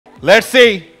Let's see.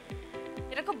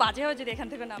 এটা খুব বাজে হয় যদি এখান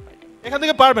থেকে না পারি। এখান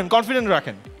থেকে পারবেন, কনফিডেন্ট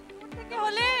রাখেন। থেকে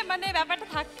হলে মানে ব্যাপারটা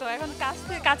থাকতো, এখন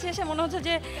কাছে এসে মনে হচ্ছে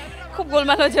যে খুব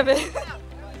গোলমাল হয়ে যাবে।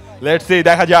 লেটস সি,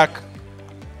 দেখা যাক।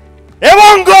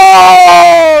 এবং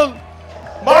গোল!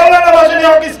 মাওলানা ভাসানী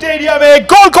হকি স্টেডিয়ামে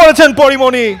গোল করেছেন পরি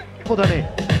মনি। প্রধানে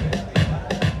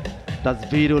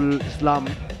তাজবিরুল ইসলাম,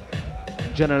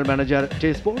 জেনারেল ম্যানেজার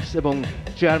TSports এবং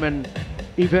chairman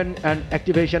event and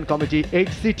activation committee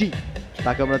HCT,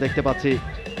 তাকে আমরা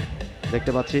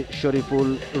দেখতে পাচ্ছি শরীফুল,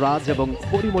 রাজ এবং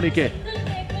পরি মনিকে।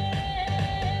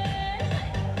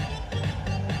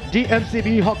 DMCB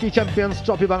hockey champions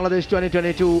trophy Bangladesh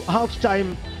 2022 half time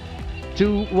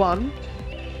 2-1।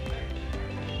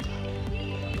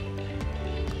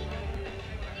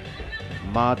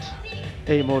 মাঠ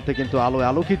এই মুহূর্তে কিন্তু আলোয়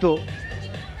আলোকিত।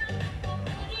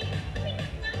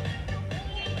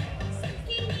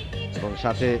 এবং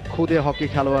সাথে খুদে হকি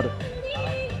খেলোয়াড়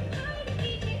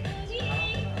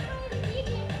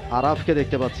আরাফকে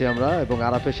দেখতে পাচ্ছি আমরা, এবং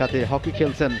আরাফের সাথে হকি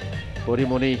খেলছেন পরি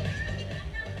মনি।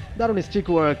 দারুণ স্টিক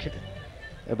ওয়ার্ক,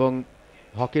 এবং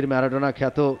হকির ম্যারাডোনা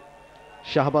খ্যাত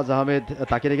শাহবাজ আহমেদ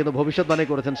তাকে কিন্তু ভবিষ্যৎবাণী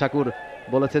করেছেন। শাকুর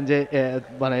বলেছেন যে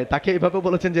মানে তাকে এইভাবে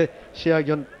বলেছেন যে সে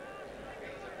একজন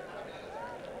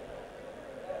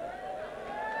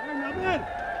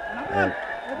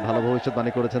ভালো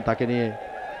ভবিষ্যৎবাণী করেছেন তাকে নিয়ে।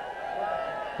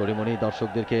 পরি মনি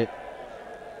দর্শকদেরকে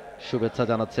শুভেচ্ছা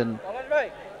জানাচ্ছেন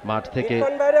মাঠ থেকে।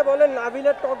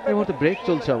 এই মুহূর্তে ব্রেক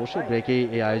চলছে, অবশ্যই ব্রেকেই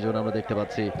এই আয়োজন আমরা দেখতে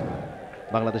পাচ্ছি।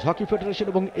 বাংলাদেশ হকি ফেডারেশন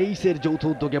এবং এইসের যৌথ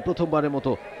উদ্যোগে প্রথমবারের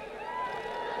মতো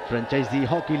franchise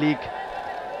hockey league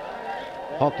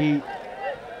hockey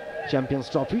champions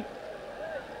trophy,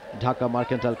 Dhaka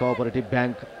mercantile cooperative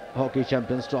bank hockey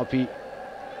champions trophy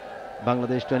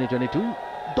Bangladesh 2022।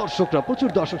 দর্শকরা, প্রচুর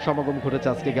দর্শক সমাগম ঘটেছে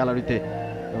আজকে গ্যালারিতে,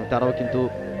 এবং তারাও কিন্তু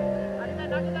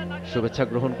শুভেচ্ছা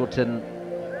গ্রহণ করছেন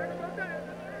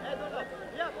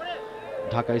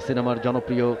ঢাকাই সিনেমার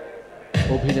জনপ্রিয়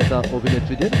অভিনেতা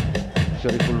অভিনেত্রীদের।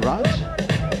 শরীফুল, রাজ,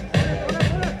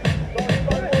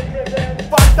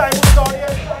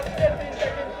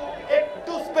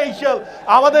 একটু স্পেশাল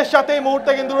আমাদের সাথে এই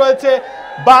মুহূর্তে কিন্তু রয়েছে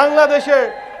বাংলাদেশের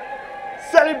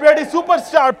সেলিব্রিটি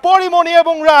সুপারস্টার পরি মনি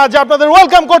এবং রাজ। আপনাদের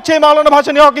ওয়েলকাম করছে মাওলানা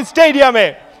ভাসানী হকি স্টেডিয়ামে।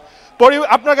 পরি,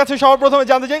 আপনার কাছে সবার প্রথমে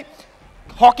জানতে চাই,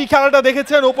 হকি খেলাটা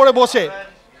দেখেছেন উপরে বসে,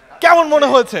 কেমন মনে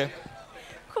হয়েছে?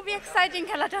 খুবই এক্সাইটিং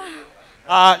খেলাটা।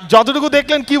 যতটুকু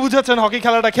দেখলেন কি বুঝেছেন, হকি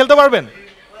খেলাটা খেলতে পারবেন?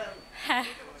 হ্যাঁ।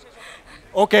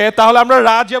 ওকে, তাহলে আমরা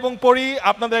রাজ এবং পরি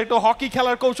আপনাদের একটু হকি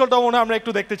খেলার কৌশলটা মনে হয় আমরা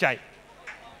একটু দেখতে চাই।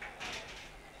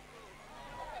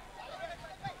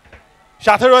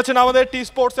 সাথে রয়েছেন আমাদের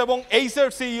TSports এবং এইসের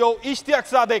সিইও ইশতিয়াক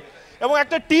সাদেক। এবং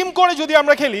একটা টিম করে যদি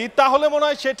আমরা খেলি তাহলে মনে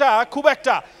হয় সেটা খুব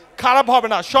একটা খারাপ হবে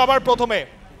না। সবার প্রথমে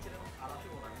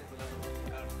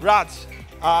রাজ,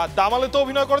 দামালে তো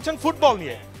অভিনয় করেছেন ফুটবল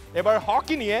নিয়ে, এবার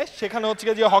হকি নিয়ে, সেখানে হচ্ছে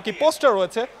যে হকি পোস্টার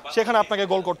রয়েছে, সেখানে আপনাকে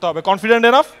গোল করতে হবে। Confident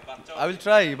enough? I will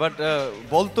try, but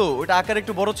বলতো ওটা আকার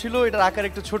একটু বড় ছিল, এটার আকার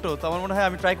একটু ছোট, তো আমার মনে হয়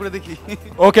আমি ট্রাই করে দেখি।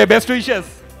 ওকে, বেস্ট উইশেস।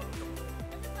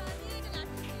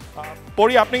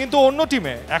 পরি, আপনি কিন্তু অন্য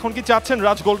টিমে, এখন কি চাচ্ছেন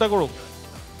রাজ গোলটা করুক?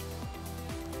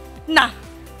 না।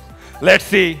 Let's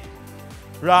see.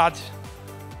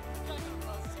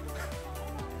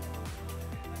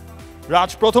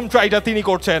 রাজ প্রথম ট্রাইটা তিনি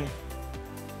করছেন,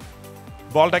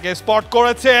 বলটাকে স্পট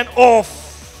করেছেন, ওফ,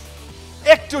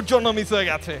 একটুর জন্য মিস হয়ে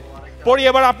গেছে। পরি,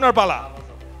 এবার আপনার পালা।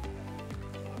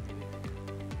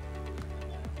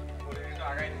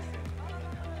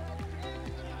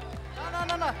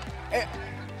 না,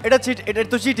 এটা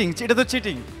তো চিটিং।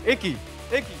 একই।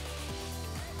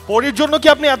 পরির জন্য কি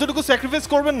আপনি এতটুকু স্যাক্রিফাইস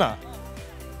করবেন না?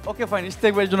 ওকে ফাইন,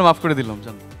 ইস্তেকবারের জন্য মাফ করে দিলাম।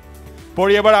 জান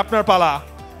পরি, এবার আপনার পালা।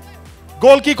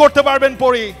 গোল কি করতে পারবেন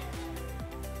পরি?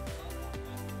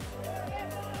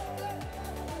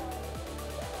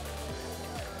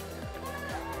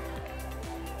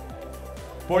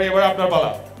 পরি, এবার আপনার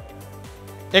পালা।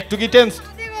 একটু কি টেন্স?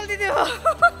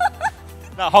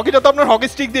 না, হকিটা তো আপনার হকি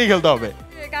স্টিক দিয়ে খেলতে হবে।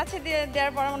 কাছে দিয়ে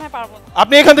দেওয়ার পর মনে হয় পারবো।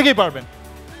 আপনি এখান থেকেই পারবেন।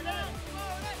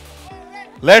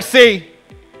 Let's see.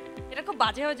 এটা খুব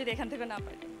বাজে হয় যদি এখান থেকে না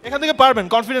পারি। এখান থেকে পারবেন,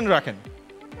 কনফিডেন্ট রাখেন।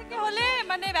 থেকে হলে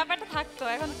মানে ব্যাপারটা থাকতো,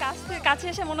 এখন কাছে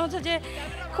এসে মনে হচ্ছে যে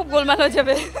খুব গোলমাল হয়ে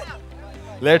যাবে।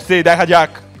 লেটস সি, দেখা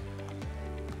যাক।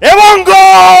 এবং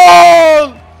গোল!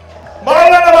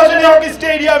 মাওলানা ভাসানী হকি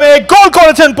স্টেডিয়ামে গোল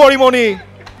করেছেন পরি মনি।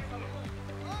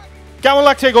 কেমন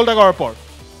লাগছে এই গোলটা করার পর?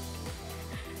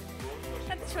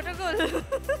 ছোট গোল।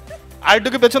 আরেকটু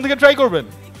কি পেছন থেকে ট্রাই করবেন?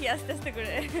 কি আস্তে আস্তে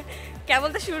করে, কেবল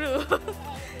তো শুরু,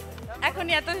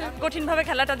 এখনই এত কঠিন ভাবে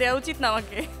খেলাটা দেওয়া উচিত না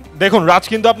আমাকে। দেখুন, রাজ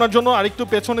কিন্তু আপনার জন্য আরেকটু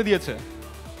পেছনে দিয়েছে,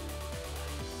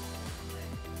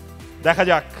 দেখা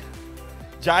যাক।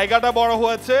 জায়গাটা বড়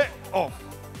হয়েছে। ও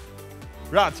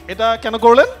রাজ, এটা কেন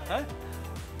করলেন? হ্যাঁ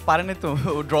পারেনি তো,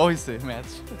 ড্র হয়েছে ম্যাচ।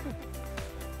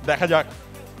 দেখা যাক।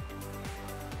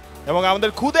 এবং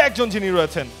আমাদের খুদে একজন যিনি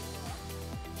রয়েছেন,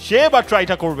 সে বা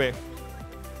ট্রাইটা করবে।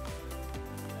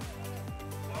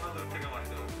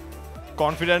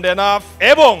 কনফিডেন্ট এনাফ,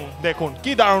 এবং দেখুন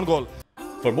কি দারুণ গোল।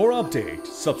 For more updates,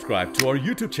 subscribe to our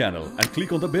YouTube channel and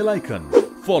click on the bell icon.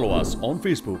 Follow us on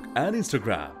Facebook and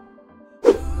Instagram.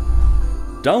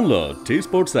 Download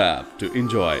TSports app to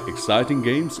enjoy exciting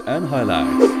games and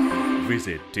highlights.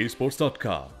 Visit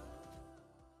tsports.com.